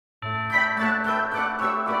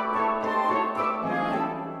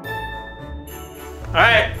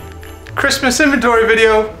Alright, Christmas inventory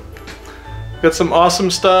video. Got some awesome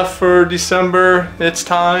stuff for December. It's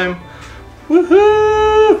time.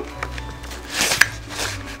 Woohoo!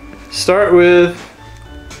 Start with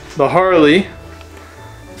the Harley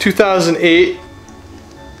 2008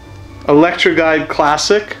 ElectraGlide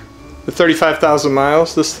Classic with 35,000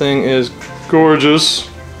 miles. This thing is gorgeous.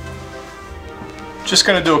 Just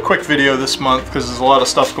gonna do a quick video this month because there's a lot of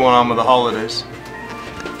stuff going on with the holidays.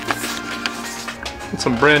 Got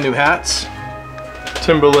some brand new hats.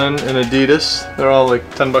 Timberland and Adidas. They're all like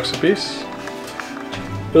 10 bucks a piece.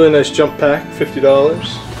 Really nice jump pack, $50.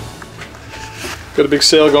 Got a big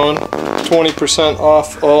sale going. 20%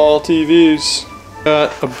 off all TVs.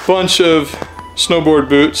 Got a bunch of snowboard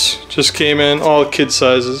boots. Just came in, all kid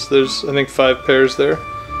sizes. There's I think 5 pairs there.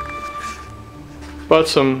 Bought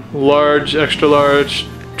some large, extra large,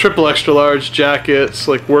 triple extra large jackets,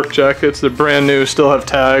 like work jackets. They're brand new, still have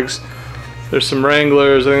tags. There's some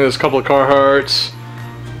Wranglers, I think there's a couple of Carhartts.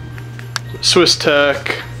 Swiss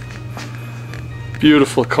Tech.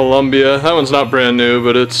 Beautiful Columbia. That one's not brand new,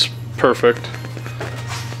 but it's perfect.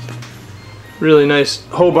 Really nice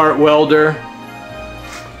Hobart welder.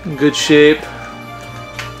 In good shape.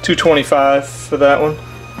 $225 for that one.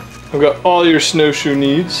 I've got all your snowshoe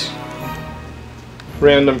needs.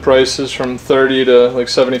 Random prices from $30 to like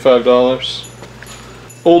 $75.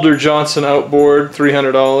 Older Johnson outboard,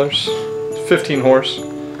 $300. 15 horse.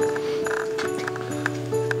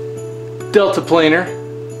 Delta planer,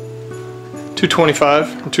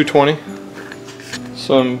 $225 or $220.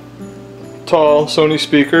 Some tall Sony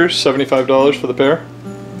speakers, $75 for the pair.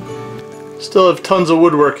 Still have tons of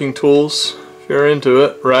woodworking tools if you're into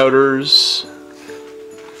it. Routers,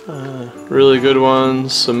 really good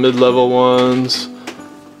ones, some mid-level ones.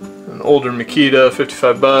 An older Makita,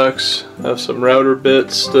 55 bucks. Have some router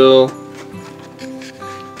bits still.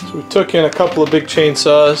 So we took in a couple of big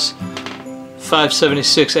chainsaws.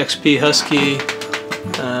 576 XP Husky.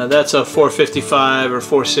 That's a 455 or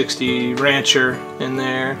 460 Rancher in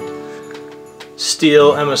there.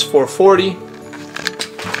 Steel MS440.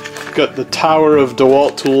 Got the Tower of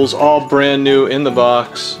DeWalt tools, all brand new in the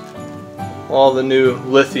box. All the new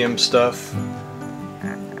lithium stuff.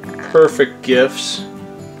 Perfect gifts.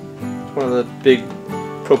 One of the big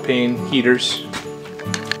propane heaters.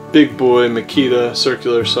 Big boy Makita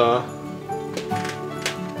circular saw.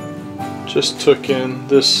 Just took in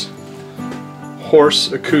this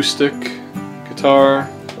Horse acoustic guitar.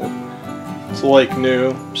 It's like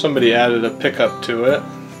new. Somebody added a pickup to it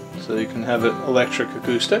so you can have it electric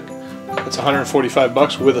acoustic. It's 145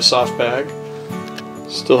 bucks with a soft bag.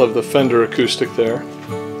 Still have the Fender acoustic there.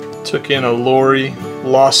 Took in a Lorry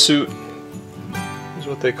Lawsuit is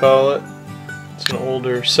what they call it. It's an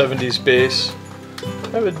older 70s bass.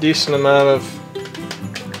 I have a decent amount of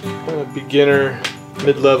beginner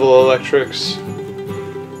mid-level electrics.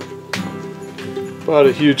 Bought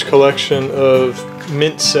a huge collection of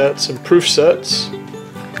mint sets and proof sets in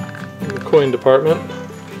the coin department.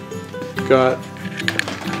 Got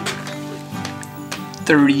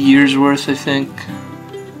 30 years worth, I think.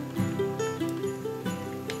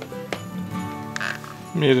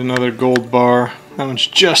 Made another gold bar. That one's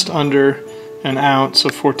just under an ounce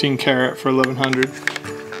of 14 karat for $1,100.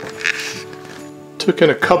 Took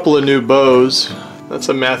in a couple of new bows. That's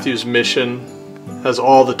a Matthews Mission. Has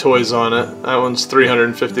all the toys on it. That one's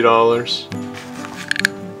 $350.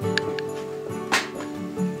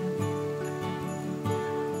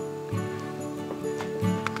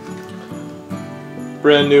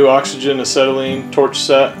 Brand new oxygen acetylene torch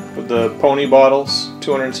set with the pony bottles,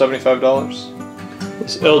 $275.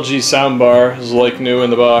 This LG soundbar is like new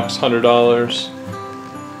in the box, $100.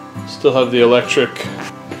 Still have the electric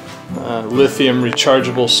lithium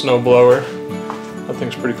rechargeable snowblower. That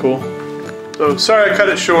thing's pretty cool. So sorry I cut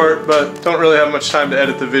it short, but don't really have much time to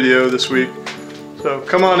edit the video this week. So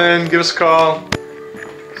come on in, give us a call,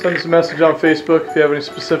 send us a message on Facebook if you have any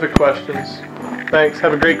specific questions. Thanks,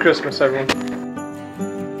 have a great Christmas everyone.